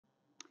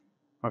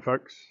Hi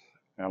folks,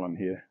 Alan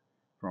here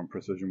from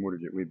Precision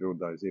Waterjet. We build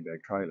those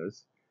airbag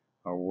trailers.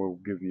 I will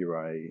give you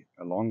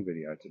a long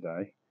video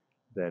today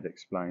that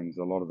explains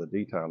a lot of the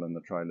detail in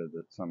the trailer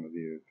that some of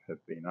you have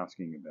been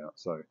asking about.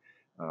 So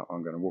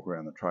I'm going to walk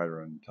around the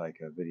trailer and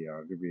take a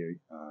video overview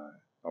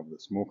of the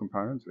small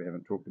components we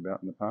haven't talked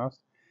about in the past,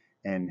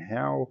 and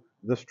how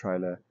this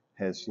trailer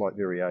has slight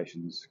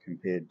variations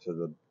compared to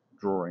the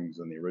drawings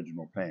and the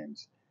original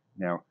plans.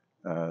 Now,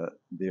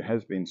 there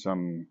has been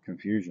some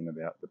confusion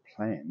about the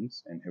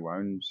plans and who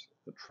owns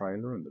the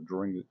trailer and the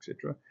drawings,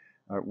 etc.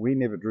 We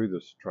never drew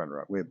this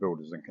trailer up. We're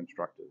builders and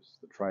constructors.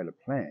 The trailer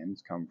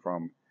plans come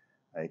from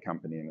a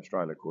company in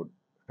Australia called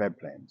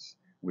FabPlans.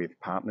 We've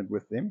partnered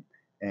with them,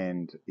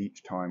 and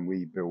each time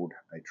we build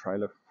a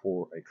trailer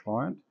for a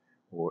client,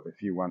 or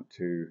if you want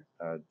to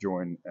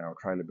join our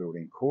trailer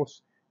building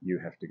course, you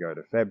have to go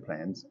to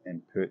FabPlans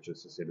and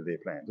purchase a set of their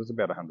plans. It's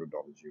about $100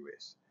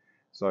 US.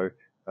 So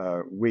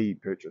we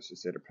purchase a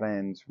set of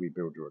plans, we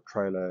build you a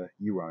trailer,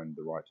 you own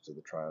the rights to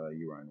the trailer,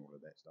 you own all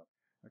of that stuff.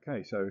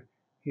 Okay, so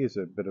here's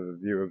a bit of a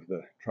view of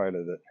the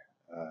trailer that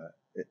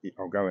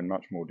I'll go in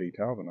much more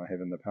detail than I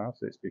have in the past.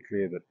 Let's be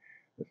clear that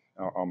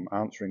I'm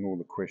answering all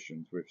the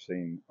questions we've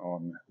seen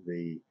on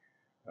the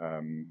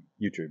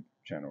YouTube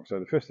channel. So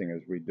the first thing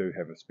is we do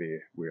have a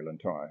spare wheel and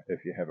tyre.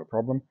 If you have a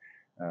problem,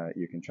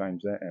 you can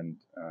change that, and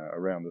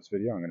around this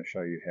video I'm going to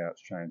show you how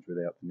it's changed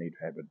without the need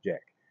to have a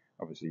jack.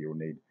 Obviously you'll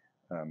need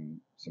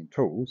some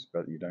tools,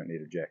 but you don't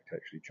need a jack to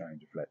actually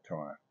change a flat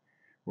tyre.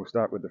 We'll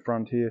start with the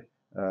front here.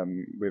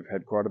 We've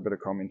had quite a bit of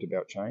comment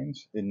about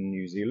chains in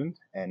New Zealand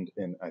and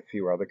in a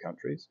few other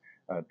countries.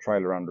 A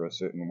trailer under a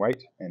certain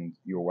weight, and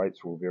your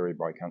weights will vary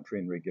by country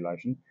and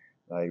regulation,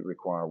 they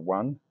require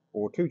 1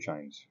 or 2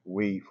 chains.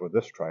 We, for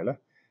this trailer,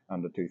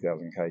 under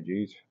 2,000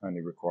 kgs,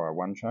 only require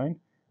 1 chain,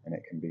 and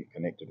it can be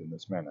connected in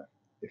this manner.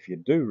 If you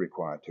do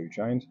require 2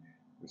 chains,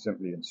 we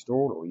simply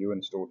install, or you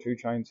install 2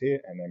 chains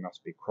here, and they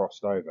must be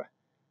crossed over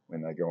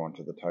when they go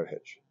onto the tow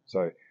hitch.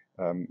 So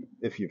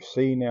if you've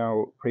seen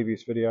our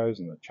previous videos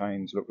and the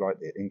chains look like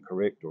they're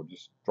incorrect or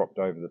just dropped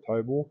over the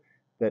tow ball,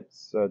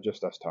 that's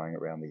just us towing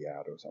around the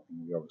yard or something.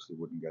 We obviously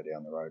wouldn't go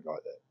down the road like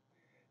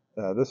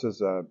that. This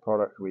is a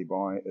product we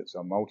buy. It's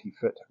a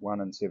multi-fit 1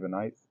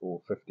 7/8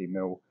 or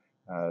 50mm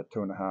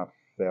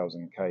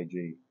 2,500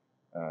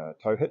 kg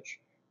tow hitch.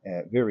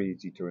 Very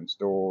easy to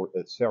install.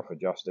 It's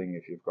self-adjusting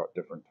if you've got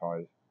different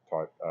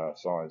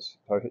size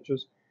tow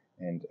hitches,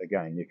 and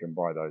again you can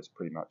buy those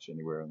pretty much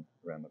anywhere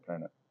around the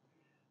planet.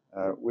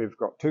 We've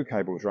got 2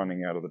 cables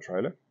running out of the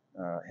trailer.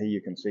 Here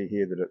you can see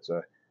here that it's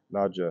a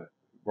larger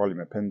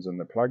volume of pins in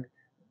the plug.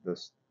 The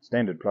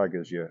standard plug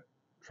is your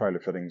trailer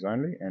fittings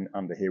only, and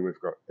under here we've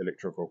got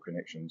electrical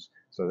connections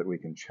so that we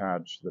can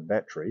charge the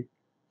battery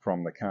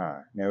from the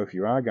car. Now if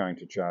you are going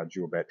to charge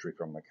your battery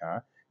from the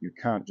car, you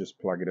can't just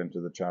plug it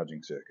into the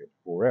charging circuit,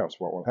 or else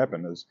what will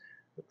happen is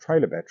the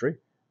trailer battery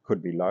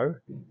could be low,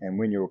 and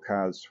when your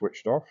car's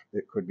switched off,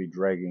 it could be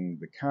dragging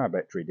the car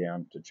battery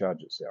down to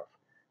charge itself.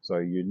 So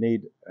you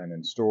need an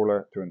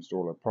installer to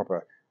install a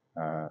proper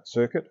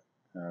circuit,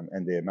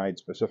 and they're made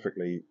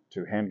specifically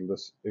to handle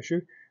this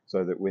issue,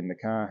 so that when the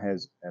car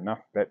has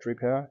enough battery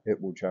power, it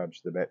will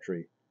charge the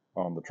battery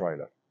on the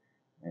trailer.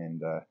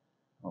 And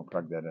I'll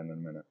plug that in a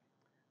minute.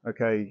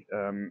 Okay,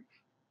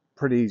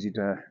 pretty easy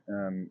to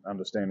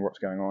understand what's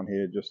going on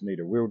here. Just need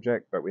a wheel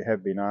jack, but we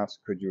have been asked,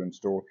 could you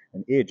install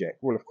an air jack?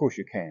 Well, of course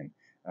you can.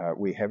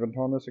 We haven't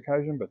on this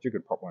occasion, but you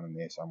could pop one in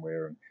there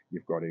somewhere and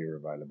you've got air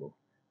available.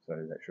 So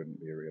that shouldn't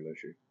be a real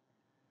issue.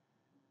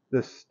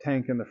 This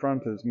tank in the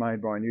front is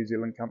made by a New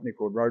Zealand company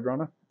called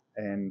Roadrunner,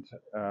 and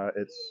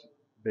it's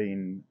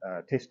been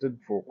tested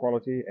for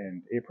quality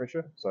and air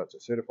pressure, so it's a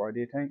certified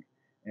air tank,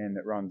 and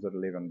it runs at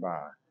 11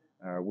 bar.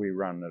 We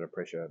run at a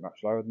pressure much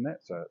lower than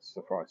that, so it's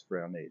sufficed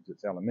for our needs.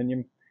 It's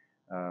aluminium.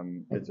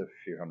 It's a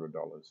few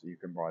 $100s. You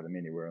can buy them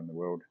anywhere in the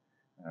world.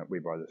 We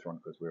buy this one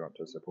because we want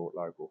to support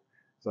local.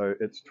 So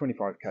it's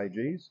 25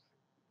 kgs,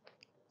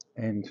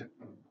 and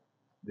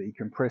the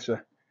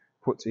compressor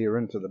puts air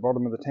into the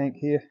bottom of the tank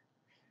here.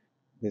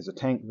 There's a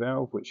tank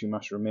valve which you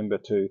must remember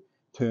to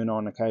turn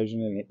on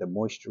occasionally and get the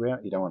moisture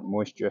out. You don't want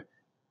moisture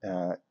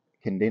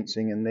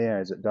condensing in there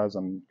as it does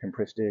on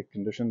compressed air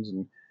conditions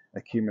and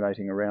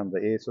accumulating around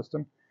the air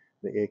system.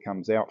 The air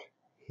comes out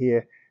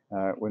here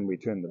when we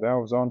turn the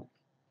valves on.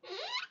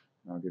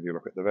 I'll give you a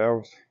look at the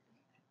valves.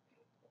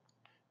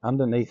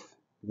 Underneath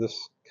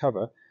this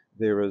cover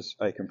there is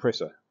a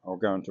compressor. I'll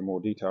go into more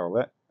detail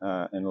of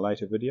that in a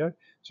later video.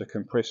 It's a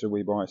compressor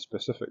we buy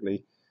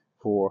specifically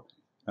for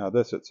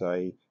this. It's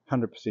a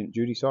 100%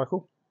 duty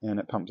cycle, and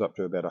it pumps up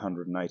to about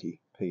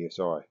 180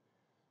 psi.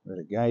 We've got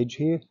a gauge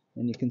here,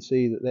 and you can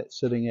see that that's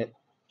sitting at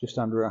just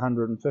under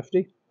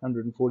 140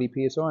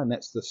 psi, and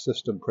that's the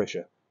system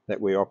pressure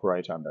that we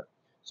operate under.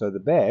 So the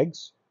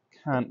bags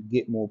can't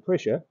get more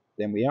pressure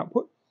than we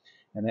output,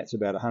 and that's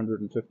about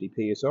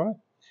 150 psi.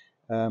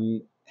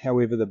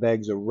 However, the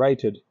bags are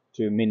rated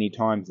to many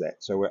times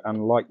that, so we're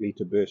unlikely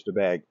to burst a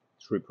bag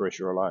through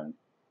pressure alone.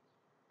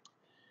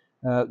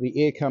 The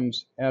air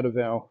comes out of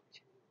our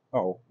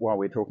Oh, while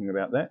we're talking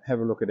about that, have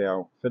a look at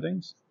our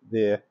fittings.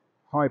 They're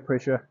high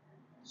pressure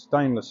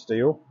stainless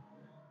steel.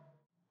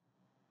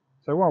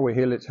 So while we're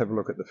here, let's have a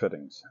look at the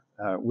fittings.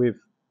 We've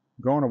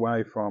gone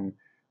away from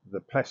the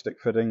plastic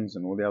fittings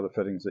and all the other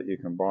fittings that you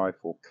can buy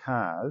for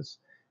cars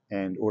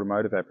and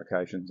automotive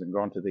applications and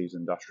gone to these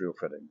industrial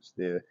fittings.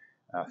 They're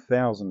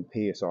 1000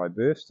 psi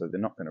burst, so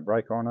they're not going to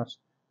break on us.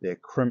 They're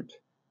crimped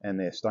and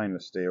they're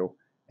stainless steel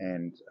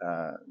and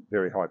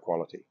very high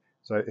quality.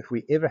 So if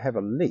we ever have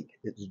a leak,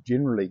 it's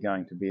generally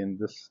going to be in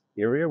this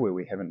area where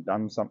we haven't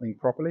done something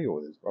properly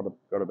or there's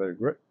got a bit of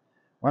grit.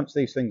 Once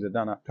these things are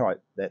done up tight,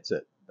 that's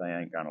it. They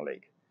ain't going to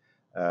leak.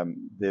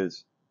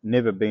 There's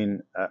never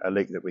been a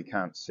leak that we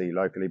can't see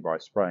locally by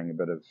spraying a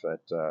bit of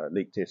that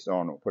leak test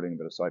on or putting a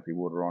bit of soapy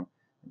water on,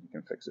 and you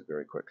can fix it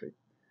very quickly.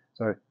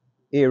 So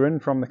air in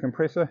from the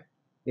compressor,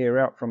 air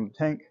out from the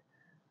tank.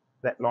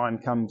 That line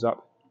comes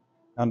up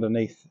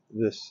underneath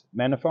this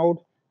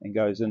manifold and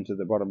goes into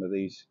the bottom of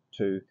these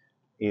two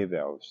air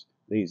valves.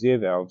 These air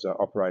valves are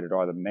operated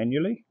either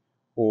manually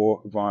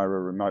or via a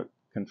remote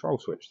control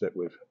switch that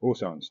we've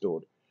also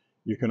installed.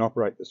 You can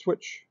operate the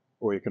switch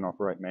or you can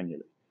operate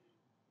manually.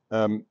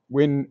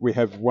 When we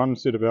have one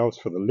set of valves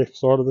for the left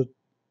side of the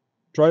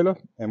trailer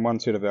and one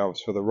set of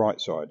valves for the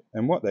right side,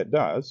 and what that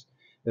does,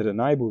 it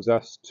enables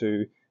us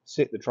to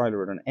set the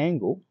trailer at an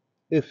angle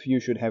if you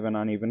should have an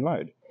uneven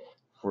load.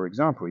 For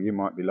example, you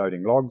might be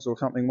loading logs or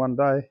something one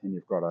day and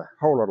you've got a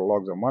whole lot of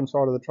logs on one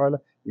side of the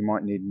trailer. You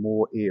might need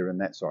more air in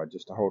that side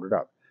just to hold it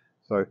up.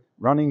 So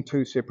running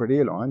two separate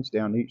air lines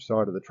down each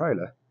side of the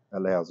trailer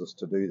allows us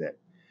to do that.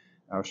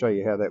 I'll show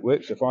you how that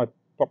works. If I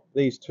pop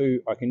these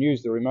two, I can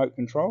use the remote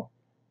control,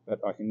 but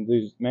I can do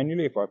it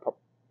manually. If I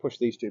push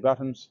these two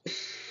buttons,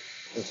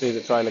 you'll see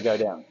the trailer go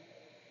down.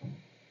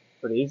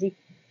 Pretty easy.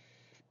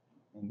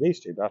 And these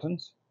two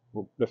buttons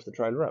will lift the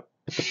trailer up.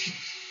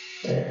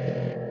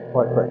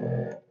 Quite quick.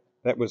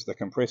 That was the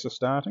compressor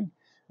starting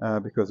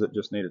because it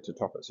just needed to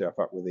top itself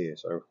up with air.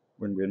 So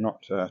when we're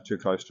not too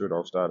close to it,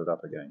 I'll start it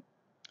up again.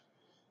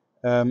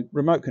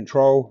 Remote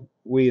control,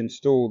 we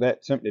install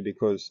that simply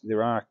because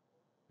there are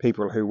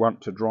people who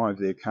want to drive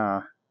their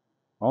car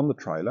on the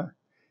trailer,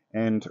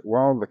 and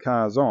while the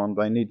car's on,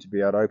 they need to be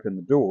able to open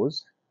the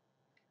doors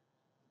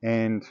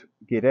and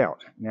get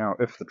out. Now,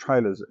 if the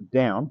trailer's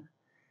down,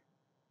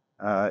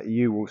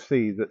 you will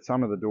see that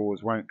some of the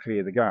doors won't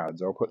clear the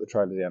guards. I'll put the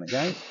trailer down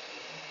again.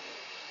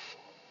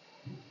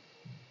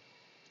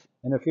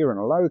 And if you're in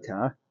a low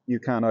car, you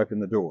can't open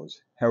the doors.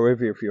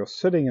 However, if you're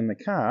sitting in the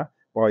car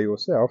by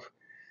yourself,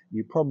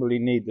 you probably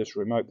need this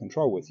remote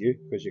control with you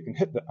because you can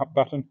hit the up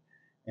button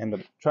and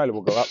the trailer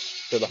will go up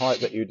to the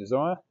height that you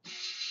desire,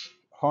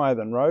 higher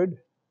than road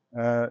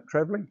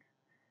traveling,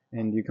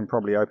 and you can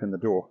probably open the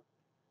door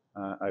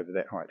over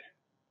that height.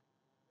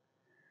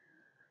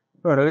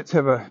 Right, let's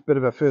have a bit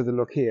of a further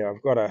look here.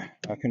 I've got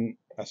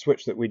a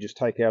switch that we just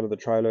take out of the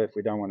trailer if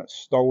we don't want it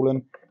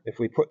stolen. If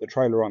we put the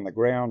trailer on the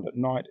ground at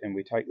night and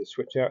we take the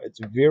switch out, it's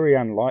very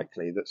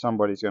unlikely that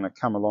somebody's going to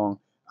come along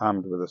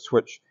armed with a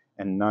switch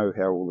and know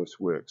how all this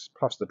works.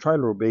 Plus the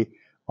trailer will be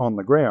on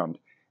the ground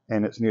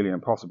and it's nearly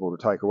impossible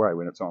to take away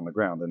when it's on the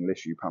ground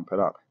unless you pump it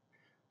up.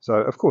 So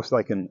of course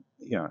they can,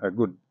 a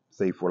good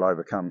thief will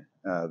overcome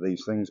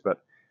these things, but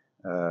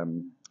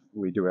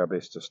we do our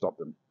best to stop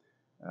them.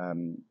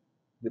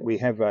 We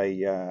have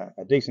a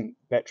decent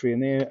battery in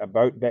there, a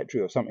boat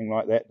battery or something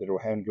like that will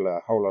handle a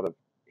whole lot of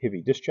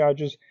heavy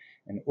discharges,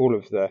 and all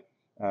of the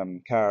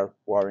car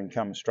wiring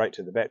comes straight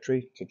to the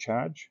battery to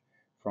charge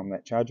from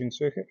that charging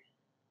circuit.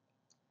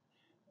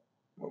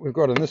 What we've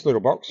got in this little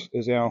box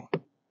is our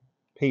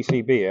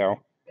PCB, our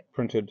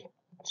printed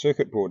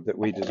circuit board that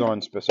we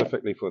designed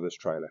specifically for this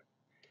trailer.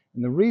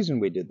 And the reason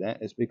we did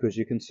that is because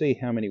you can see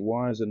how many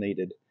wires are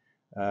needed.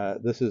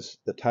 This is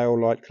the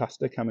tail light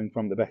cluster coming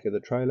from the back of the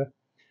trailer.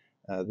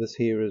 This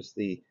here is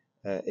the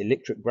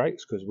electric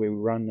brakes because we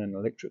run an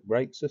electric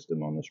brake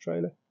system on this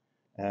trailer.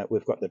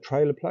 We've got the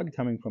trailer plug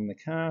coming from the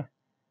car.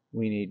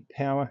 We need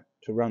power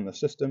to run the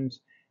systems,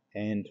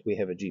 and we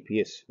have a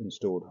GPS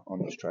installed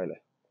on this trailer.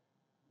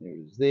 There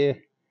it is there.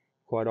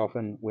 Quite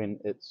often when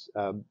it's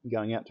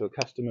going out to a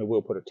customer,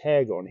 we'll put a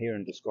tag on here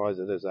and disguise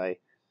it as a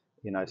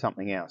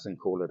something else and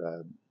call it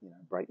a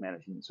brake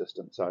management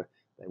system, so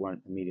they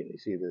won't immediately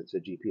see that it's a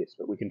GPS,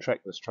 but we can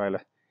track this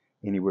trailer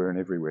anywhere and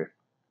everywhere.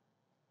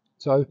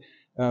 So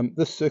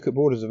this circuit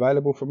board is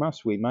available from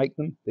us. We make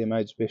them. They're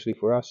made specially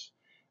for us.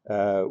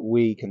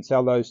 We can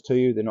sell those to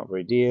you. They're not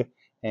very dear,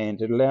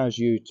 and it allows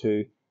you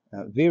to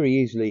very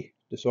easily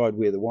decide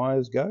where the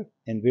wires go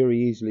and very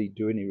easily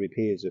do any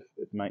repairs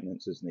if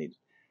maintenance is needed,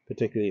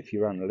 particularly if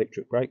you run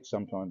electric brakes.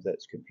 Sometimes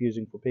that's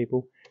confusing for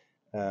people.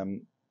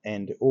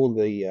 And all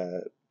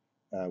the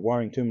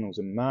wiring terminals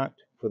are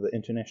marked for the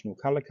international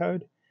colour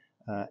code,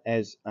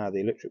 as are the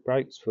electric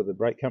brakes for the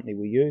brake company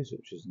we use,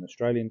 which is an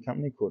Australian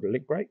company called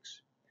Elect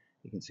Brakes.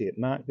 You can see it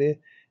marked there,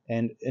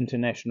 and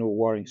international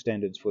wiring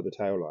standards for the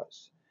tail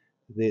lights.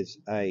 There's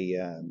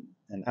an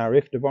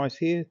RF device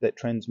here that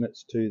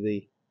transmits to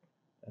the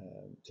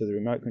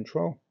remote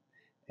control,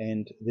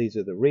 and these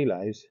are the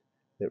relays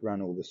that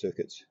run all the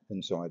circuits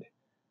inside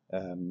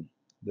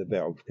the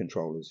valve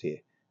controllers here.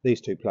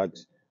 These two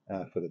plugs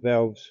are for the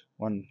valves,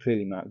 one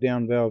clearly marked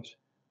down valves,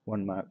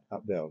 one marked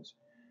up valves.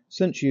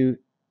 Since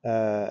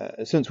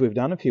we've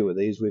done a few of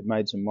these, we've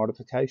made some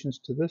modifications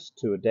to this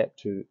to adapt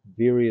to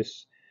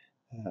various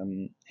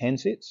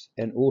handsets,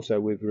 and also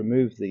we've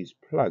removed these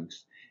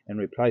plugs and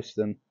replaced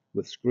them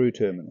with screw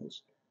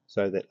terminals,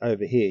 so that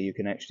over here you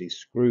can actually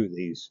screw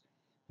these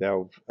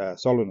valve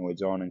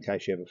solenoids on in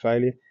case you have a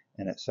failure,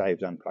 and it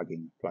saves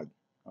unplugging the plug.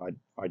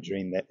 I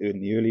dreamed that in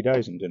the early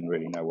days and didn't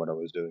really know what I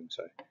was doing.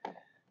 So,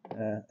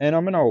 and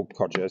I'm an old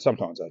codger.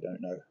 Sometimes I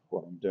don't know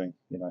what I'm doing,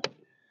 you know.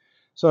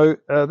 So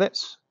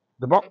that's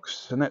the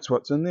box, and that's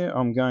what's in there.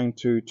 I'm going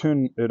to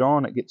turn it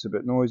on. It gets a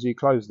bit noisy.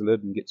 Close the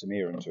lid and get some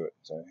air into it.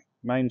 So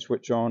main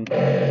switch on,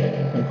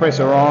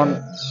 compressor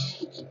on.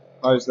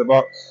 Close the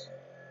box.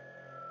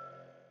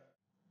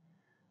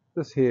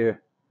 This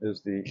here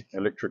is the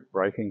electric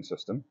braking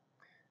system.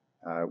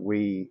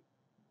 We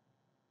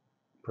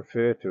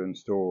prefer to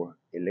install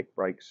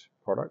Elecbrakes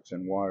products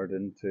and wire it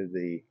into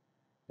the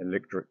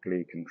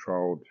electrically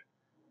controlled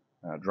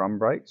drum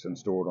brakes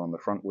installed on the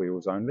front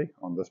wheels only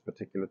on this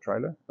particular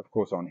trailer. Of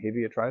course, on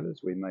heavier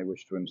trailers we may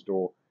wish to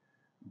install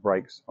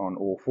brakes on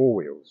all four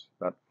wheels,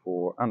 but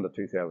for under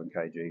 2,000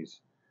 kgs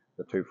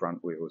the two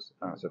front wheels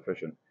are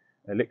sufficient.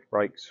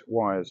 Elecbrakes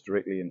wires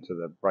directly into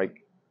the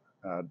brake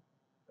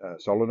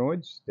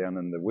solenoids down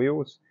in the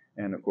wheels,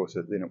 and of course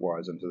then it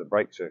wires into the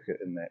brake circuit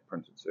in that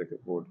printed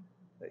circuit board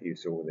that you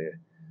saw there.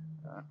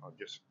 I'll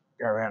just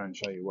go around and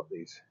show you what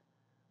these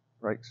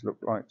brakes look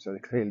like. So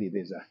clearly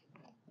there's a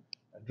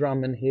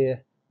drum in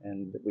here,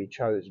 and we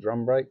chose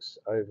drum brakes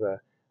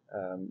over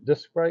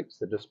disc brakes.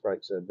 The disc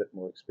brakes are a bit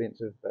more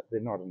expensive, but they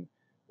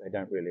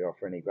don't really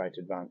offer any great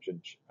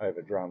advantage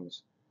over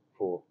drums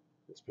for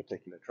this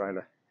particular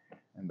trailer.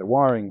 And the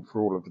wiring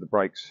for all of the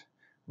brakes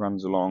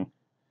runs along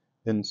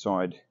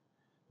inside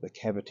the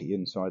cavity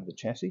inside the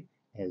chassis,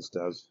 as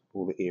does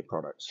all the air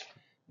products.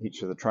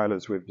 Each of the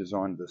trailers we've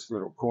designed this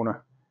little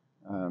corner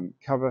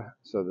cover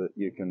so that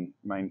you can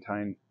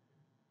maintain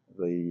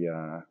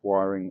the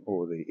wiring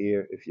or the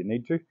air if you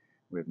need to.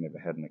 We've never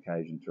had an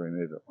occasion to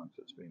remove it once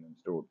it's been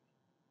installed.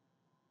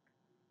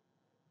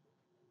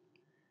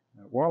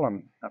 Now, while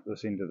I'm up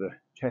this end of the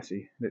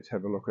chassis, let's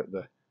have a look at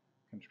the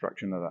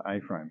construction of the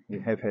A-frame. We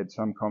have had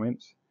some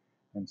comments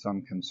and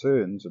some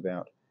concerns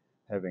about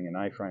having an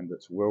A-frame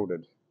that's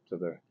welded to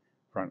the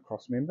front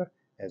crossmember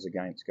as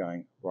against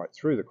going right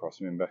through the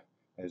crossmember,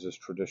 as is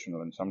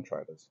traditional in some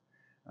trailers.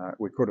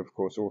 We could of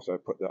course also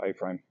put the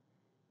A-frame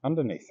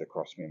underneath the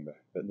crossmember,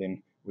 but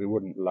then we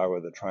wouldn't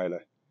lower the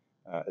trailer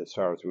as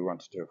far as we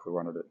wanted to if we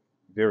wanted it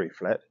very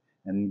flat.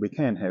 And we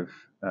can have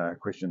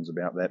questions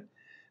about that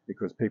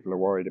because people are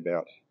worried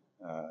about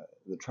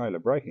the trailer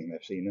braking.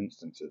 They've seen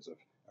instances of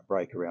a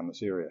brake around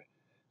this area.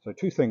 So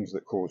two things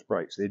that cause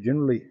brakes. They're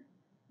generally,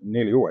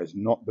 nearly always,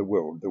 not the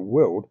weld. The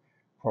weld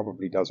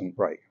probably doesn't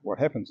break. What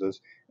happens is,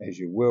 as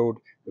you weld,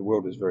 the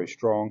weld is very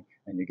strong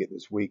and you get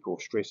this weak or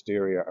stressed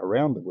area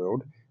around the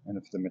weld, and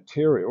if the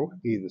material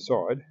either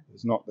side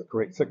is not the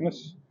correct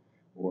thickness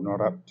or not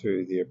up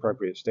to the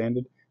appropriate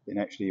standard, then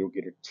actually you'll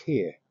get a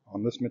tear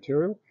on this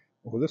material,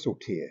 or this will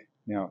tear.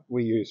 Now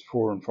we use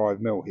 4 and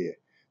 5 mil here,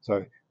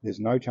 so there's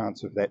no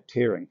chance of that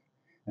tearing,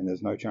 and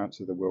there's no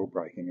chance of the weld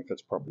breaking if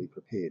it's properly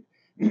prepared.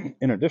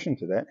 In addition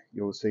to that,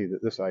 you'll see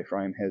that this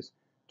A-frame has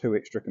 2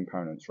 extra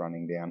components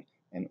running down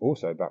and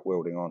also butt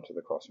welding onto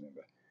the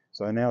crossmember.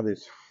 So now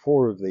there's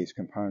 4 of these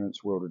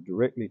components welded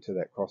directly to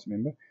that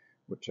crossmember,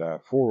 which are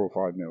 4 or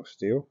 5 mil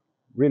steel,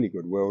 really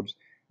good welds,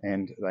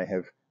 and they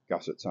have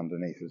gussets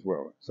underneath as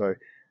well. So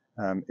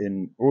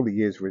in all the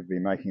years we've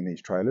been making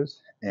these trailers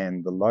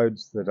and the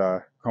loads that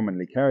are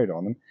commonly carried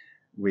on them,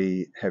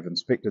 we have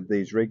inspected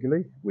these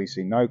regularly. We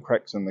see no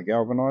cracks in the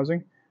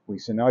galvanizing. We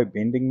see no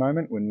bending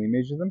moment when we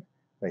measure them.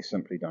 They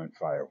simply don't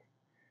fail.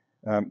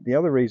 The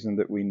other reason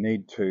that we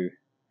need to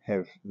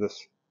have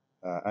this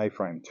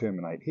A-frame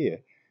terminate here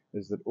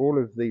is that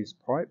all of these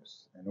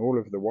pipes and all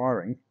of the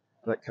wiring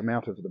that come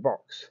out of the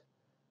box,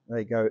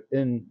 they go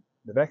in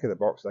the back of the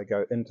box, they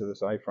go into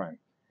this A-frame,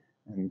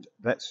 and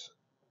that's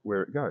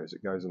where it goes.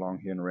 It goes along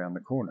here and around the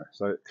corner.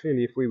 So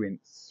clearly if we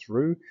went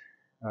through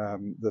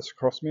this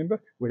crossmember,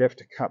 we'd have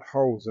to cut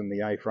holes in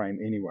the A-frame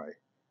anyway,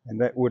 and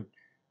that would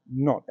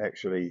not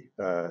actually,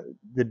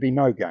 there'd be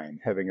no gain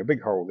having a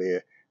big hole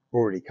there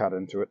already cut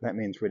into it. That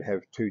means we'd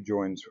have 2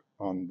 joins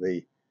on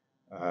the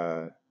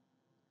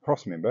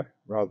crossmember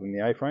rather than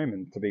the A-frame,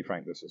 and to be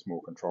frank, this is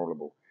more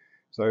controllable.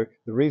 So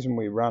the reason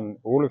we run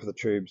all of the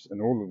tubes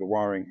and all of the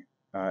wiring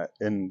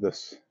in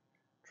this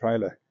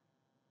trailer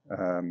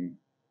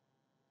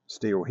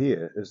steel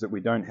here is that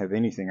we don't have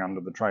anything under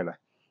the trailer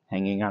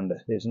hanging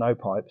under. There's no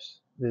pipes,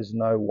 there's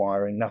no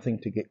wiring, nothing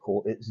to get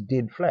caught. It's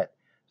dead flat.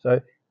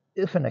 So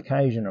if an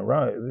occasion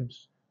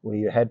arose where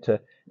you had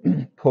to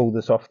pull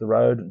this off the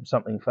road and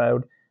something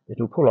failed,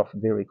 it'll pull off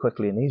very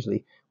quickly and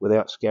easily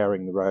without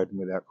scouring the road and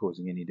without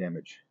causing any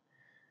damage.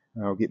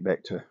 I'll get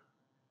back to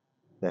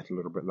that a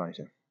little bit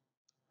later.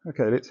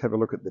 Okay, let's have a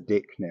look at the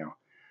deck now.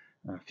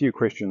 A few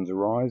questions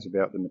arise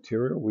about the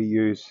material. We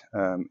use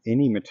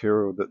any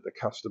material that the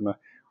customer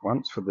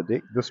wants for the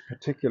deck. This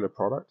particular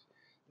product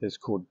is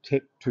called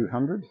Tech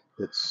 200.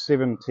 It's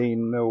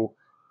 17mm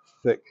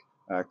thick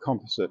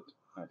composite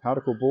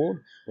particle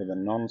board with a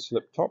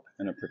non-slip top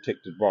and a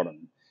protected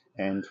bottom.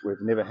 And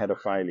we've never had a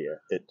failure.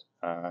 It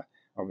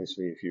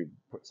obviously, if you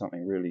put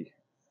something really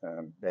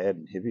bad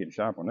and heavy and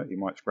sharp on it, you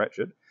might scratch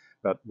it.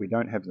 But we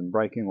don't have them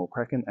breaking or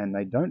cracking, and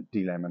they don't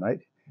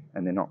delaminate,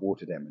 and they're not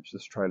water damaged.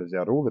 This trailer's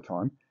out all the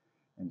time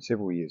and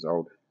several years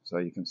old, so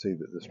you can see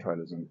that this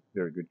trailer's in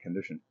very good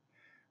condition.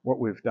 What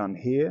we've done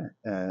here,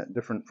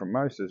 different from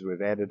most, is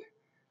we've added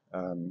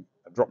a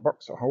drop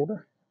box, a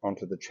holder,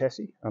 onto the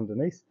chassis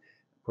underneath,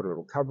 put a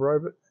little cover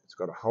over it. It's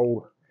got a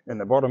hole in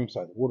the bottom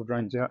so the water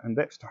drains out, and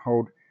that's to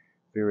hold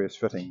various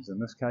fittings. In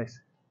this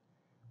case,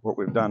 what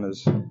we've done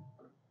is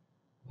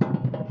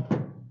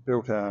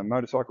built a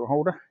motorcycle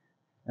holder,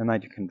 and they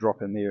can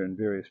drop in there in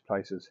various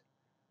places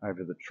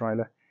over the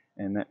trailer,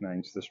 and that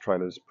means this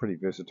trailer is pretty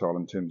versatile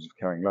in terms of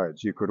carrying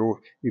loads. You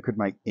could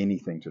make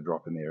anything to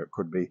drop in there. It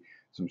could be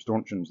some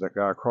stanchions that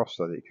go across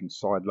so that you can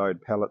side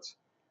load pallets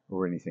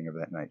or anything of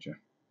that nature.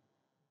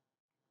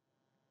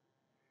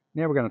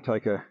 Now we're going to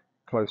take a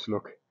close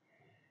look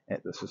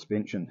at the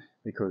suspension,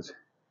 because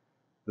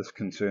this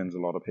concerns a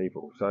lot of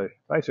people. So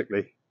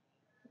basically,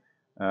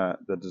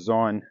 the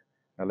design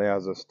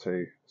allows us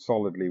to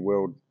solidly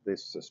weld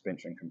this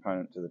suspension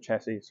component to the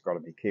chassis. It's got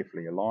to be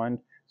carefully aligned.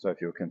 So if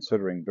you're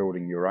considering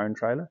building your own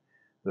trailer,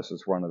 this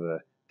is one of the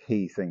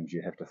key things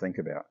you have to think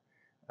about.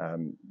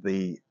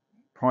 The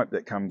pipe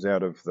that comes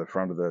out of the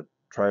front of the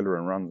trailer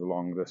and runs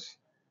along this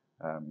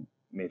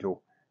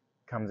metal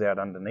comes out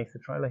underneath the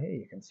trailer here.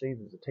 You can see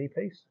there's a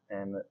T-piece,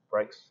 and it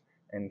breaks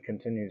and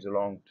continues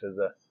along to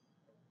the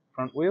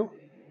front wheel.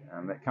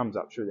 That comes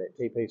up through that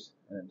T-piece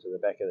and into the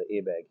back of the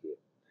airbag here.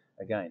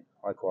 Again,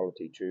 high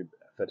quality tube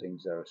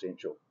fittings are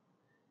essential.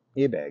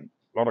 Airbag,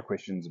 a lot of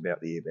questions about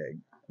the airbag.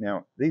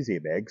 Now, these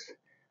airbags,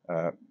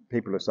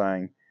 people are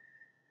saying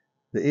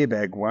the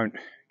airbag won't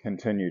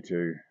continue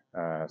to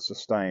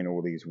sustain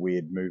all these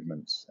weird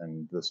movements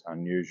and this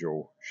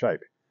unusual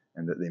shape,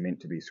 and that they're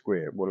meant to be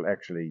square. Well,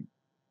 actually,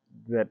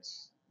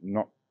 that's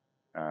not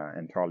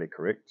entirely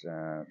correct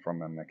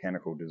from a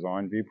mechanical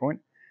design viewpoint.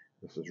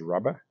 This is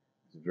rubber.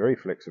 It's very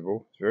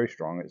flexible. It's very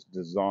strong. It's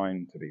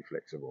designed to be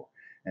flexible.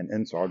 And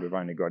inside we've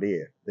only got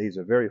air. These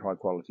are very high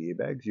quality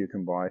airbags. You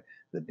can buy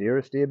the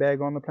dearest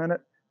airbag on the planet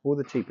or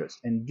the cheapest,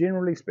 and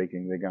generally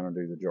speaking they're going to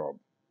do the job.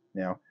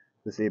 Now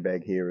this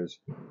airbag here is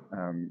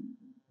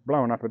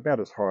blown up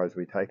about as high as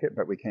we take it,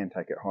 but we can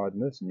take it higher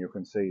than this, and you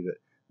can see that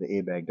the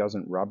airbag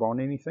doesn't rub on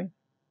anything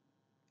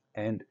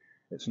and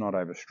it's not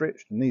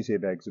overstretched. And these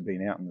airbags have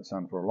been out in the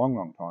sun for a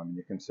long time, and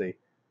you can see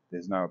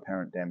there's no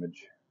apparent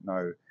damage,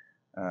 no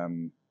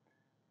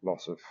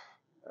loss of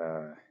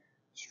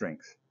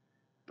strength.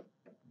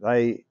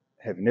 They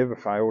have never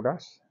failed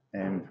us,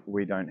 and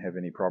we don't have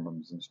any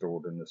problems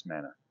installed in this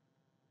manner.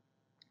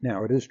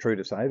 Now, it is true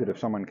to say that if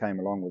someone came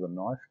along with a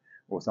knife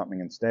or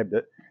something and stabbed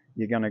it,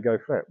 you're going to go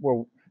flat.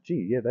 Well,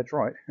 gee, yeah, that's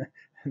right.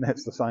 And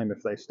that's the same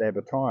if they stab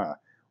a tyre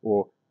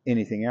or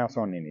anything else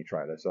on any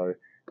trailer. So,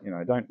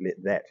 don't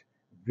let that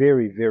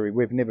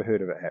we've never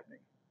heard of it happening,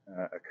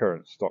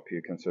 occurrence stop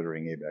you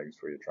considering airbags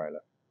for your trailer.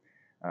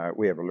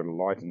 We have a little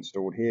light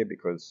installed here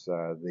because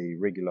the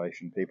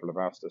regulation people have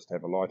asked us to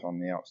have a light on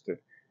the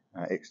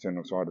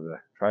external side of the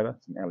trailer,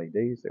 some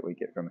LEDs that we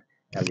get from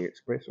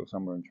AliExpress or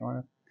somewhere in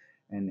China.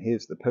 And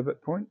here's the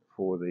pivot point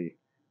for the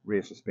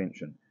rear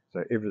suspension.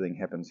 So everything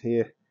happens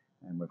here,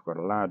 and we've got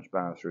a large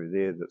bar through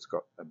there that's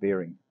got a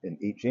bearing in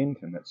each end,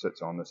 and that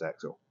sits on this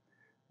axle.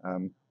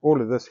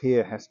 All of this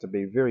here has to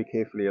be very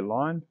carefully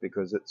aligned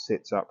because it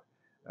sets up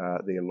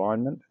the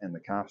alignment and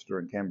the caster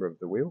and camber of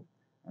the wheel.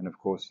 And of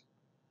course,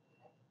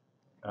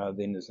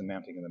 then there's the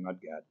mounting of the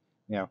mudguard.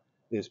 Now,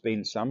 there's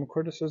been some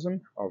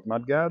criticism of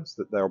mudguards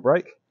that they'll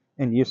break,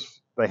 and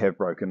yes, they have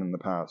broken in the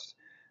past.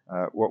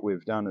 What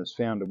we've done is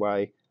found a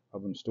way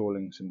of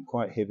installing some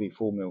quite heavy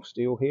 4mm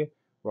steel here,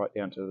 right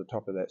down to the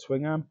top of that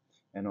swing arm,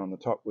 and on the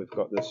top we've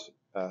got this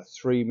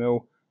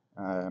 3mm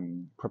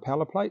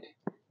propeller plate,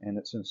 and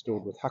it's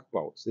installed with huck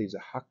bolts. These are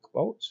huck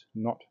bolts,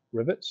 not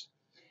rivets,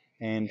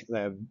 and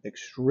they're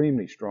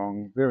extremely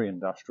strong, very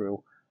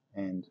industrial,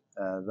 and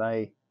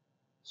they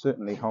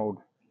certainly hold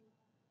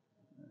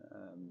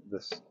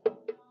this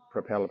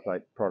propeller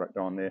plate product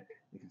on there.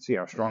 You can see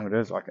how strong it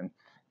is. I can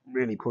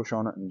really push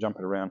on it and jump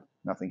it around,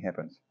 nothing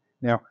happens.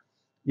 Now,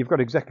 you've got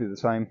exactly the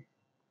same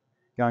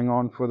going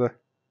on for the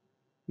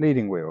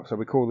leading wheel. So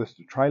we call this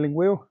the trailing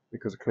wheel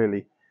because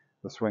clearly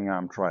the swing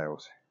arm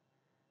trails,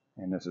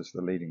 and this is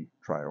the leading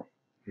trail,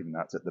 even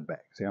though it's at the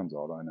back. Sounds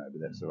odd, I know,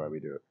 but that's the way we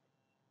do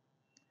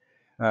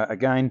it.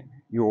 Again,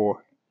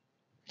 your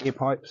air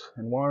pipes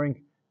and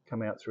wiring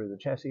come out through the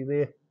chassis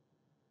there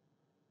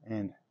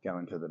and go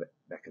into the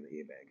back of the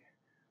airbag.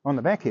 On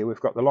the back here,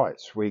 we've got the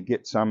lights. We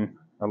get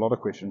a lot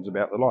of questions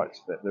about the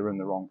lights, that they're in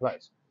the wrong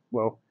place.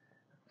 Well,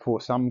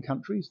 for some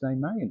countries, they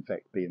may in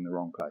fact be in the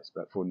wrong place,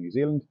 but for New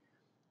Zealand,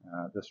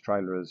 this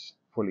trailer is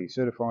fully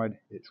certified,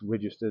 it's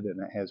registered,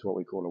 and it has what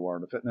we call a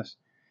warrant of fitness.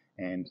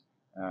 And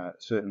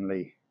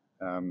certainly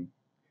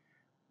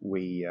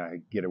we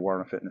get a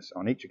warrant of fitness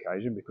on each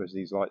occasion, because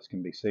these lights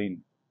can be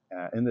seen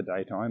in the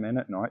daytime and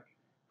at night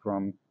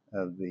from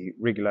the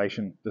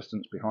regulation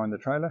distance behind the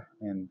trailer,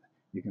 and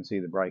you can see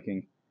the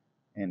braking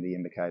and the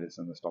indicators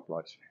and the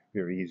stoplights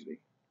very easily.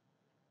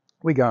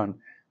 We go and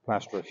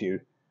plaster a few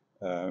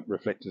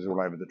reflectors all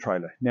over the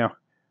trailer. Now,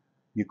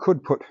 you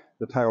could put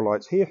the tail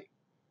lights here.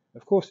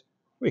 Of course,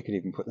 we could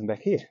even put them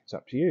back here. It's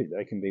up to you.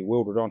 They can be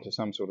welded onto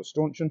some sort of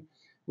stanchion.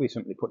 We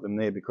simply put them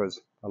there because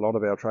a lot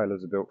of our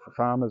trailers are built for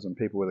farmers and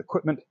people with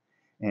equipment,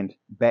 and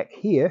back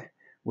here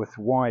with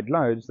wide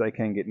loads they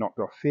can get knocked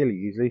off fairly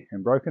easily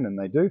and broken, and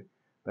they do.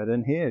 But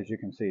in here, as you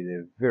can see,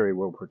 they're very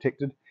well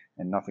protected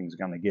and nothing's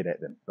going to get at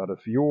them. But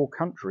if your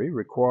country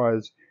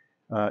requires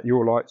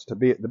your lights to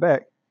be at the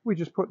back, we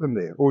just put them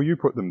there, or you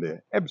put them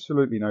there.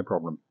 Absolutely no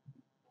problem.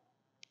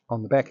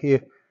 On the back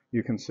here,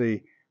 you can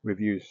see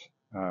we've used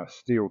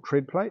steel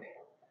tread plate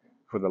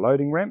for the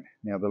loading ramp.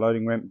 Now, the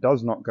loading ramp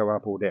does not go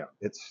up or down.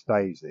 It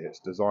stays there. It's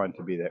designed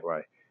to be that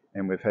way.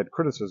 And we've had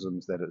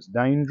criticisms that it's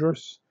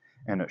dangerous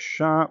and it's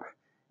sharp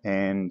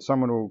and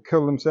someone will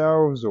kill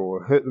themselves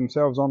or hurt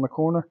themselves on the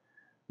corner.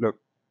 Look,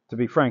 to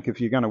be frank,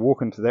 if you're going to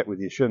walk into that with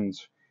your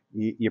shins,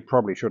 you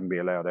probably shouldn't be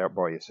allowed out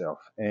by yourself.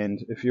 And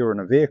if you're in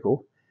a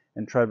vehicle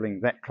and travelling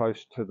that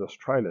close to this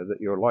trailer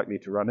that you're likely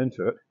to run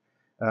into it,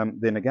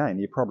 then again,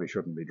 you probably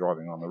shouldn't be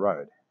driving on the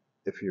road.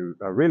 If you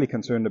are really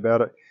concerned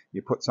about it,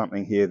 you put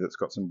something here that's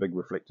got some big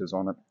reflectors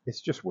on it. It's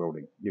just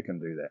welding. You can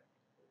do that.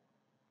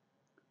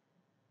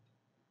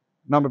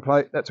 Number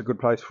plate, that's a good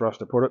place for us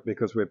to put it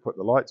because we've put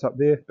the lights up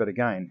there. But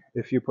again,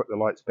 if you put the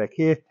lights back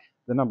here,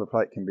 the number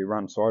plate can be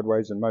run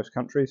sideways in most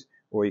countries,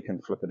 or you can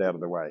flip it out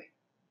of the way.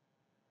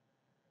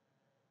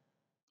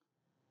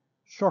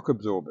 Shock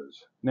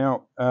absorbers.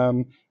 Now,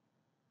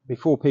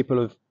 before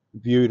people have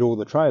viewed all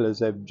the trailers,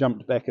 they've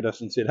jumped back at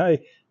us and said,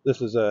 hey,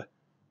 this is a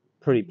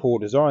pretty poor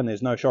design,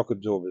 there's no shock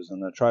absorbers,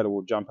 and the trailer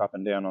will jump up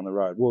and down on the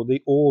road. Well,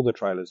 all the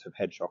trailers have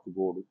had shock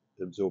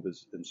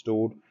absorbers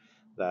installed.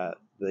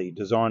 The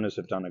designers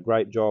have done a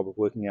great job of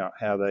working out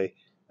how they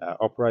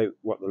operate,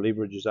 what the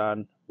leverages are,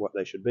 and what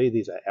they should be.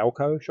 These are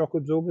Alco shock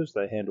absorbers.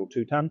 They handle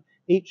 2 ton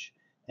each,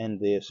 and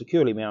they're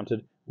securely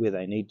mounted where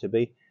they need to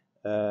be,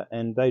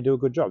 and they do a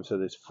good job. So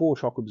there's 4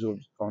 shock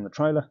absorbers on the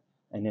trailer,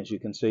 and as you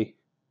can see,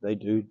 they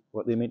do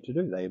what they're meant to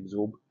do. They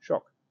absorb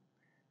shock.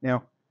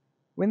 Now,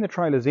 when the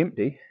trailer's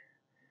empty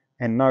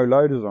and no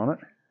load is on it,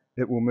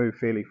 it will move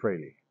fairly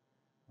freely.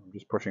 I'm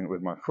just pushing it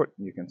with my foot,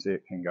 and you can see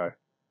it can go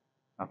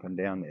up and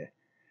down there.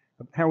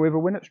 However,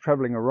 when it's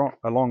travelling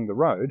along the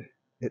road,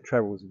 it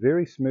travels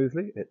very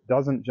smoothly. It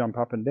doesn't jump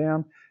up and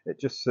down. It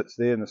just sits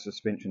there, and the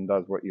suspension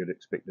does what you'd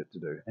expect it to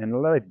do. And at a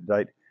later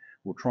date,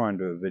 we'll try and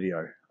do a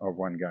video of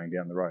one going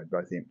down the road,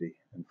 both empty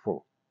and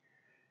full.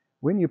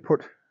 When you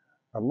put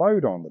a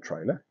load on the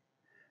trailer,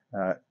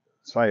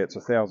 say it's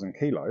 1,000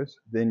 kilos,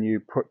 then you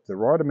put the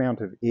right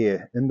amount of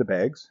air in the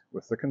bags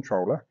with the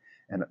controller,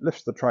 and it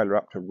lifts the trailer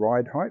up to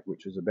ride height,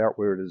 which is about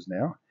where it is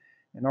now.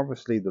 And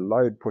obviously the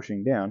load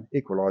pushing down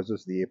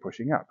equalizes the air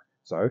pushing up.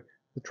 So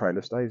the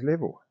trailer stays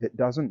level. It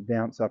doesn't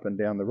bounce up and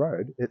down the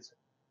road. It's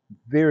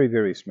very,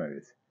 very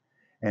smooth.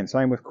 And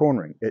same with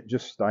cornering. It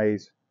just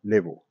stays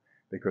level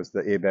because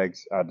the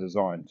airbags are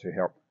designed to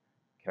help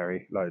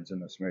carry loads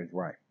in a smooth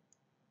way.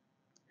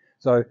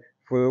 So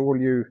for all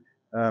you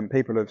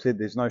people who have said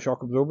there's no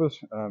shock absorbers,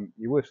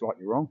 you're most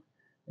likely wrong.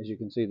 As you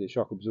can see, there's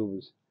shock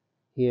absorbers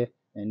here,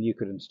 and you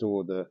could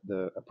install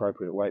the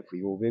appropriate weight for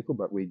your vehicle,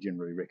 but we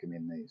generally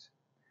recommend these.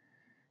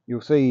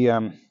 You'll see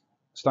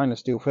stainless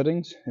steel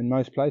fittings in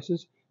most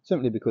places,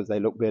 simply because they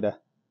look better,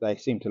 they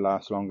seem to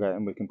last longer,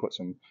 and we can put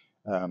some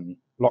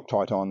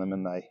Loctite on them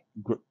and they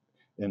grip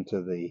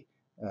into the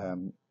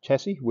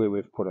chassis, where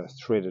we've put a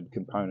threaded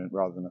component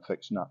rather than a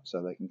fixed nut,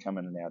 so they can come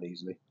in and out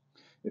easily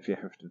if you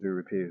have to do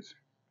repairs.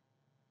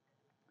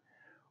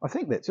 I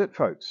think that's it,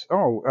 folks.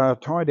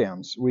 Tie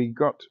downs. We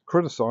got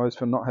criticised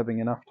for not having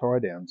enough tie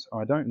downs.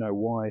 I don't know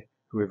why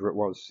whoever it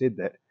was said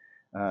that,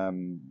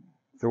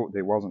 thought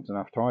there wasn't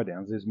enough tie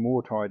downs. There's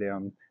more tie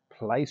down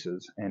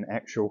places and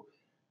actual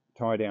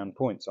tie down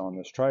points on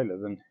this trailer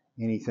than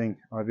anything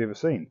I've ever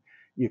seen.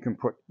 You can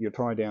put your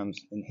tie downs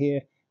in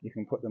here, you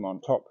can put them on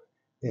top,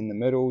 in the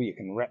middle, you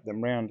can wrap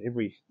them around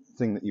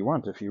everything that you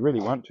want. If you really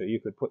want to, you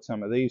could put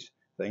some of these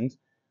things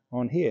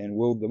on here and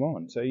weld them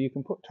on. So you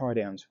can put tie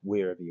downs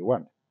wherever you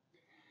want.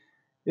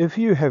 If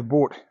you have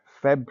bought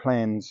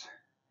FabPlans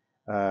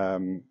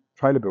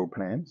trailer build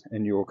plans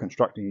and you're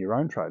constructing your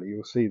own trailer,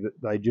 you'll see that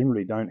they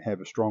generally don't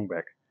have a strong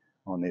back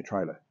on their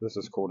trailer. This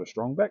is called a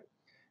strong back,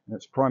 and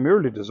it's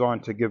primarily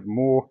designed to give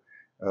more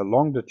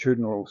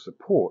longitudinal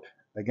support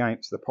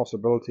against the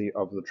possibility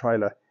of the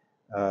trailer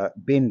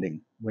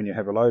bending when you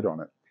have a load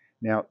on it.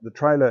 Now, the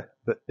trailer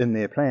that in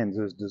their plans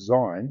is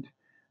designed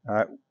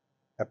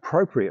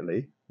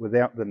appropriately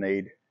without the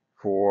need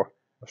for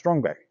a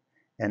strong back,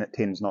 and it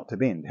tends not to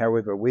bend.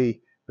 However,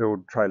 we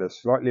build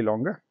trailers slightly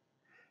longer,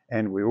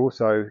 and we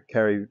also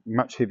carry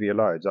much heavier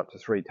loads, up to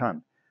 3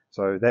 ton.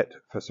 So that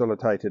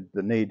facilitated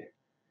the need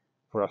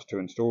for us to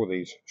install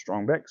these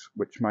strongbacks,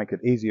 which make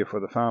it easier for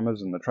the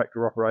farmers and the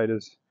tractor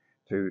operators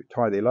to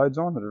tie their loads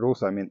on. And it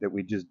also meant that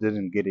we just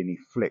didn't get any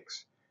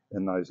flex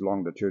in those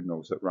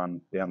longitudinals that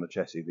run down the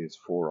chassis. There's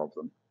 4 of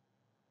them.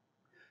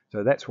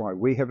 So that's why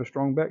we have a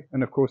strongback.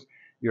 And of course,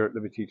 you're at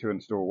liberty to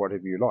install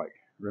whatever you like.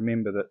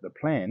 Remember that the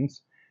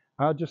plans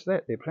are just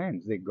that. They're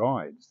plans, they're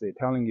guides. They're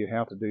telling you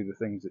how to do the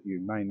things that you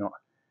may not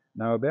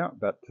know about,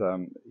 but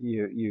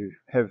you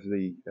have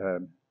the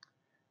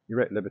you're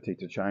at liberty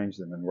to change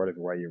them in whatever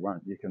way you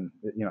want. You can,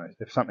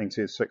 if something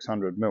says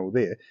 600 mil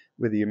there,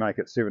 whether you make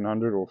it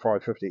 700 or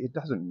 550, it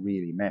doesn't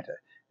really matter.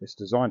 It's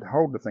designed to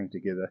hold the thing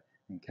together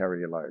and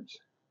carry your loads.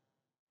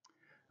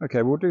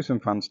 Okay, we'll do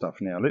some fun stuff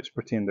now. Let's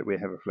pretend that we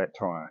have a flat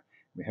tyre.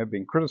 We have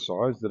been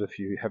criticised that if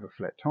you have a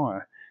flat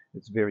tyre,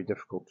 it's very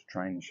difficult to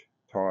change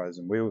tyres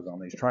and wheels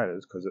on these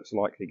trailers because it's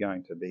likely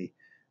going to be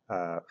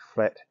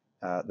flat.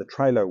 The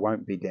trailer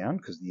won't be down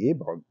because the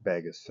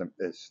airbag is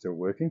still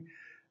working.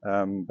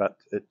 But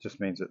it just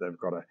means that they've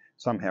got to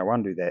somehow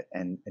undo that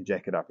and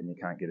jack it up, and you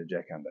can't get a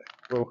jack under.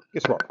 Well,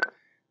 guess what?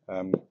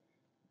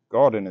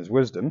 God in his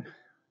wisdom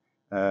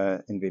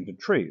invented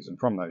trees, and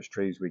from those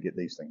trees we get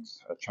these things,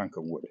 a chunk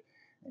of wood.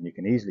 And you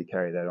can easily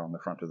carry that on the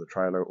front of the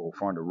trailer or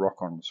find a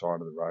rock on the side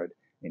of the road,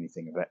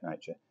 anything of that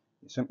nature.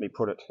 You simply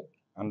put it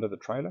under the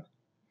trailer,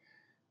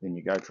 then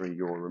you go to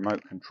your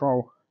remote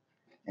control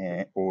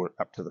or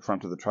up to the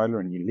front of the trailer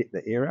and you let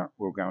the air out.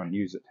 We'll go and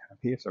use it up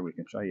here so we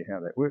can show you how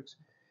that works.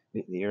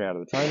 Let the air out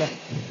of the trailer,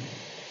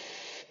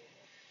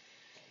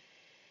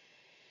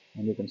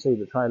 and you can see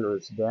the trailer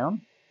is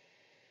down.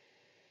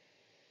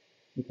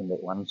 You can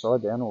let one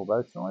side down or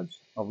both sides.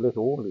 I've let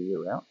all the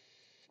air out,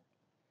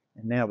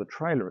 and now the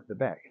trailer at the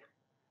back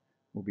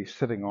will be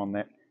sitting on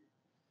that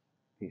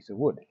piece of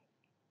wood,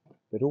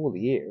 but all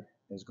the air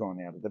has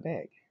gone out of the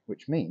bag,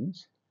 which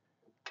means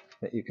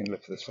that you can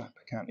lift this up,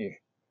 can't you?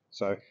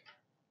 So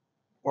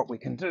what we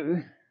can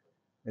do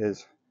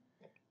is,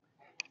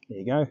 there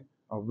you go,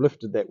 I've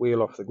lifted that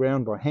wheel off the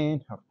ground by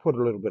hand. I've put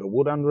a little bit of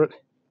wood under it.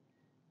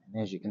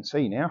 And as you can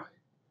see now,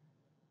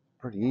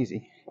 pretty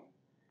easy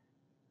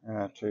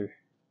to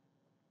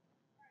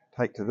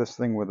take to this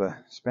thing with a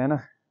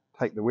spanner,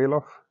 take the wheel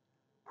off,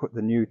 put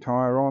the new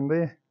tyre on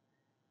there.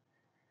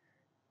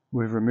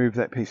 We've removed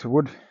that piece of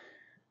wood,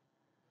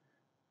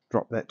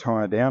 drop that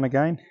tyre down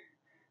again.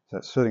 So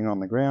it's sitting on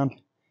the ground.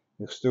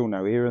 There's still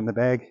no air in the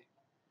bag.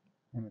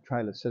 And the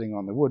trailer's sitting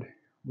on the wood.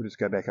 We'll just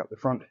go back up the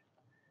front.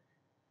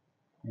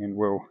 And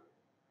we'll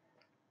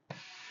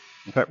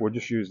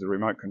just use the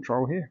remote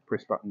control here,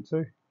 press button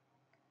 2,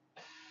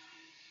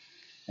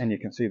 and you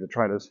can see the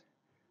trailer's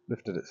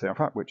lifted itself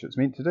up, which it's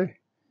meant to do.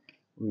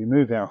 We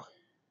remove our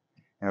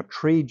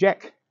tree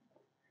jack,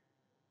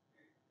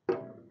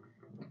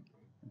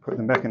 put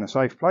them back in a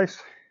safe place,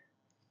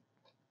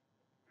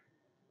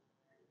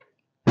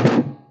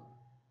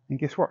 and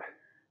guess what?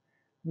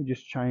 We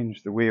just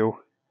changed the wheel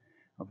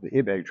of the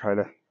airbag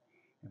trailer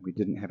and we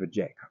didn't have a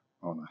jack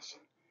on us.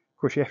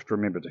 Of course, you have to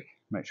remember to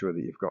make sure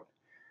that you've got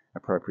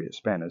appropriate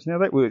spanners. Now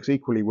that works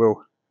equally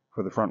well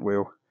for the front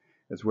wheel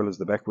as well as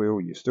the back wheel.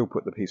 You still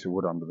put the piece of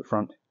wood under the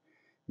front.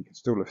 You can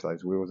still lift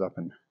those wheels up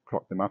and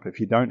clock them up.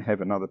 If you don't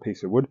have another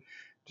piece of wood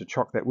to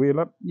chock that wheel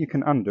up, you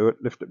can undo it,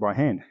 lift it by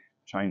hand,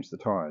 change the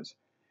tyres.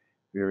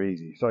 Very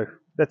easy. So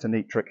that's a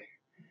neat trick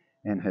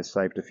and has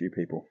saved a few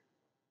people.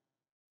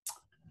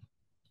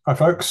 Hi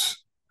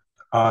folks,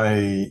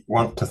 I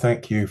want to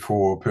thank you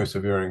for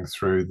persevering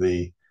through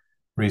the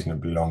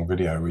reasonably long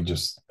video we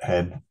just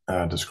had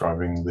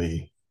describing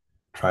the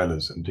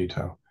trailers in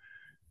detail.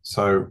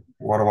 So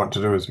what I want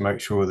to do is make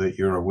sure that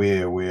you're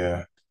aware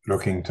we're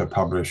looking to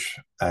publish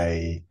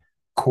a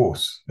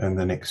course in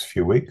the next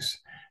few weeks.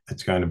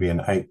 It's going to be an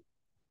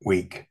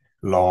 8-week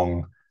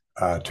long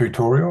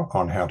tutorial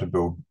on how to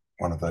build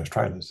one of those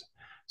trailers.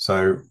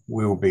 So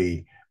we'll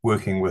be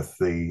working with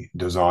the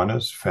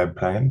designers,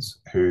 FabPlans,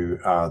 who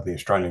are the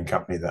Australian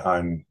company that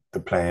own the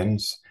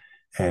plans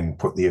and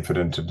put the effort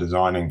into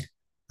designing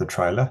the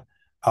trailer,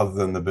 other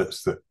than the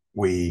bits that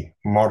we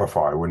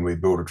modify when we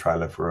build a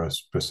trailer for a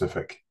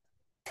specific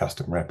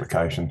customer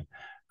application.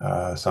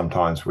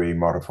 Sometimes we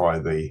modify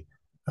the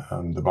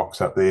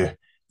box up there,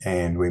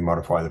 and we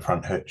modify the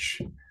front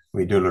hitch.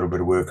 We do a little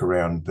bit of work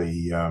around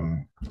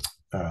the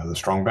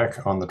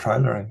strongback on the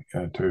trailer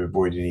to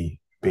avoid any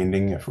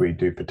bending if we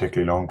do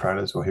particularly long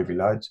trailers or heavy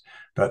loads.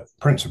 But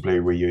principally,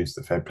 we use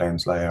the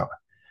FabPlans layout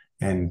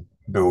and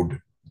build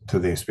to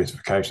their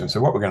specifications.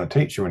 So what we're going to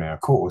teach you in our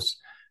course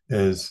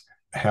is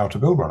how to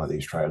build one of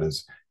these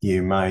trailers.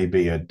 You may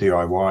be a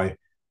DIY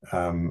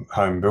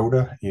home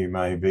builder, you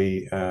may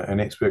be an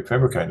expert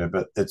fabricator,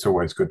 but it's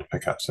always good to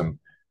pick up some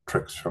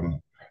tricks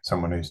from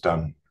someone who's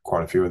done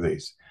quite a few of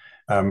these.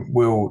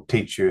 We'll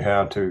teach you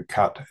how to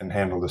cut and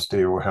handle the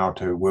steel, how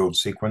to weld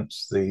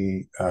sequence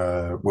the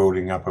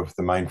welding up of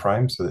the main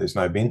frame so that there's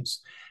no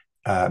bends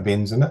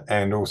in it,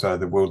 and also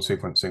the weld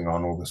sequencing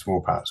on all the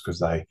small parts because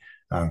they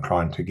are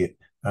inclined to get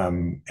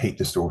heat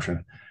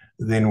distortion.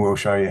 Then we'll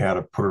show you how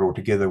to put it all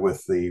together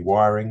with the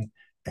wiring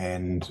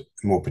and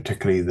more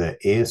particularly the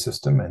air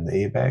system and the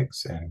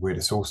airbags and where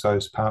to source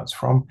those parts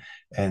from,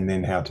 and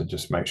then how to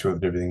just make sure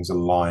that everything's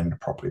aligned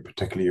properly,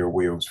 particularly your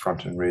wheels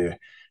front and rear,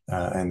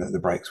 and that the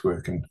brakes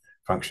work and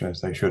function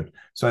as they should.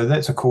 So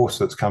that's a course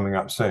that's coming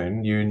up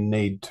soon. You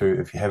need to,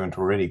 if you haven't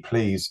already,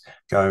 please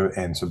go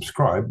and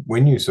subscribe.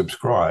 When you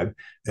subscribe,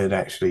 it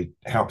actually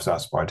helps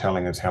us by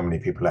telling us how many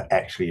people are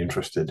actually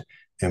interested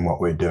in what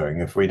we're doing.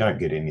 If we don't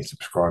get any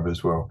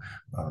subscribers, well,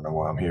 I don't know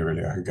why I'm here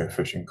really. I could go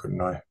fishing,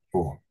 couldn't I?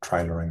 Or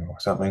trailering or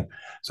something.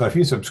 So if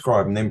you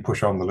subscribe and then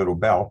push on the little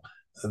bell,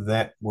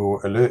 that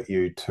will alert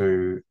you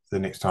to the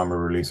next time we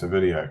release a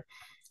video.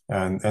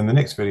 And the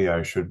next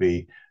video should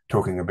be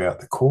talking about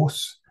the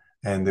course,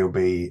 and there'll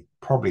be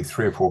probably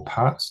 3 or 4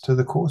 parts to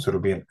the course.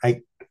 It'll be an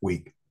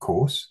 8-week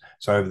course.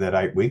 So over that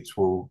 8 weeks,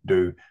 we'll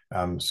do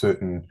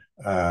certain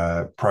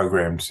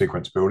programmed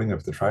sequence building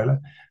of the trailer,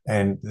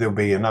 and there'll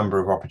be a number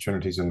of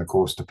opportunities in the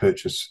course to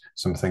purchase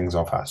some things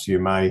off us. You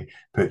may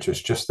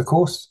purchase just the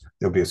course.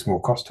 There'll be a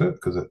small cost to it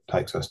because it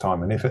takes us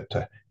time and effort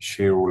to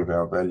share all of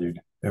our valued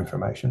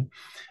information.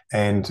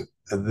 And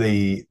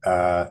the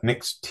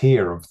next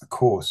tier of the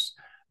course,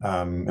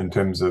 in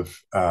terms of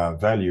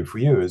value for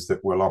you, is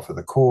that we'll offer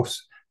the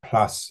course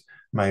plus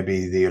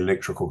maybe the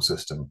electrical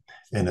system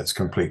in its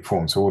complete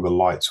form. So all the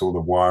lights, all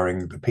the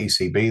wiring, the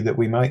PCB that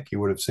we make,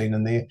 you would have seen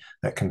in there,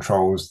 that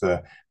controls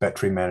the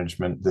battery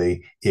management,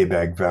 the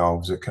airbag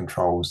valves, it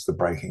controls the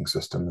braking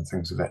system and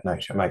things of that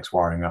nature. It makes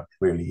wiring up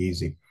really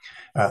easy.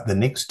 The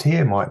next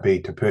tier might be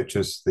to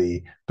purchase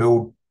the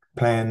build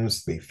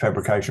plans, the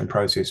fabrication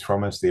process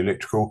from us, the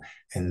electrical,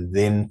 and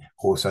then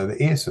also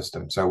the air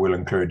system. So we'll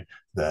include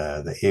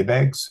the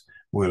airbags,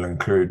 we'll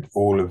include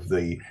all of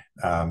the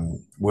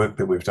work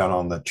that we've done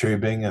on the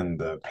tubing and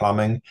the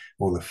plumbing,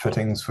 all the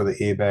fittings for the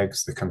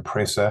airbags, the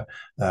compressor,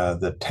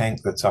 the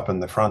tank that's up in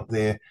the front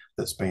there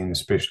that's been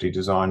specially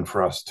designed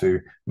for us to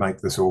make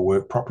this all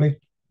work properly.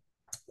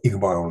 You can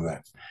buy all of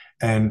that.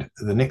 And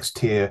the next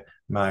tier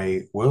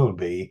may well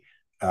be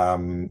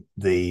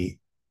the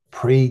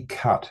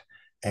pre-cut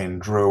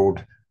and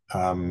drilled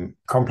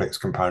complex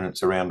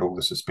components around all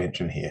the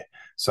suspension here,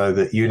 so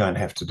that you don't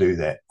have to do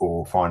that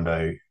or find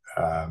a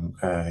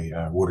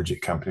water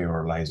jet company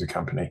or a laser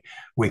company.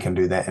 We can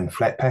do that and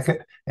flat pack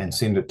it and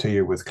send it to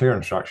you with clear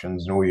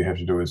instructions, and all you have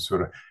to do is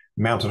sort of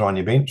mount it on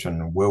your bench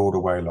and weld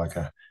away like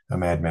a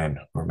madman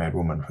or a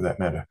madwoman for that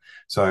matter.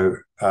 So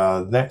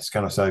that's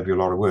going to save you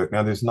a lot of work.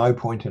 Now, there's no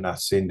point in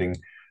us sending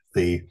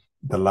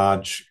the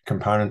large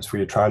components for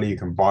your trailer. You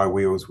can buy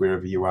wheels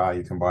wherever you are.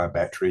 You can buy a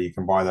battery. You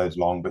can buy those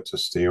long bits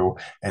of steel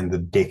and the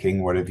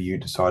decking, whatever you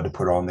decide to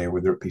put on there,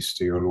 whether it be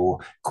steel or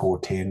core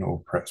 10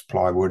 or perhaps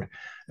plywood.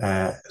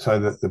 So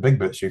that the big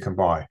bits you can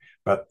buy.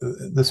 But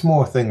the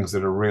small things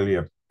that are really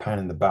a pain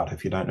in the butt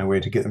if you don't know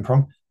where to get them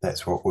from,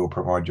 that's what we'll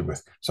provide you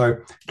with. So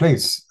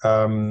please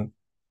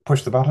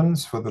push the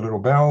buttons for the little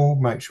bell,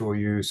 make sure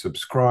you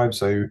subscribe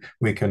so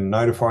we can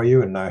notify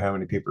you and know how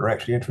many people are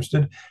actually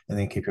interested, and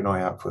then keep an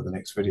eye out for the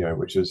next video,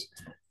 which is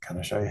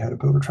going to show you how to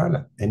build a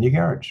trailer in your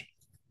garage,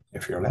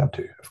 if you're allowed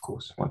to, of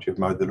course, once you've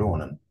mowed the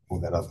lawn and all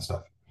that other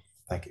stuff.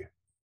 Thank you.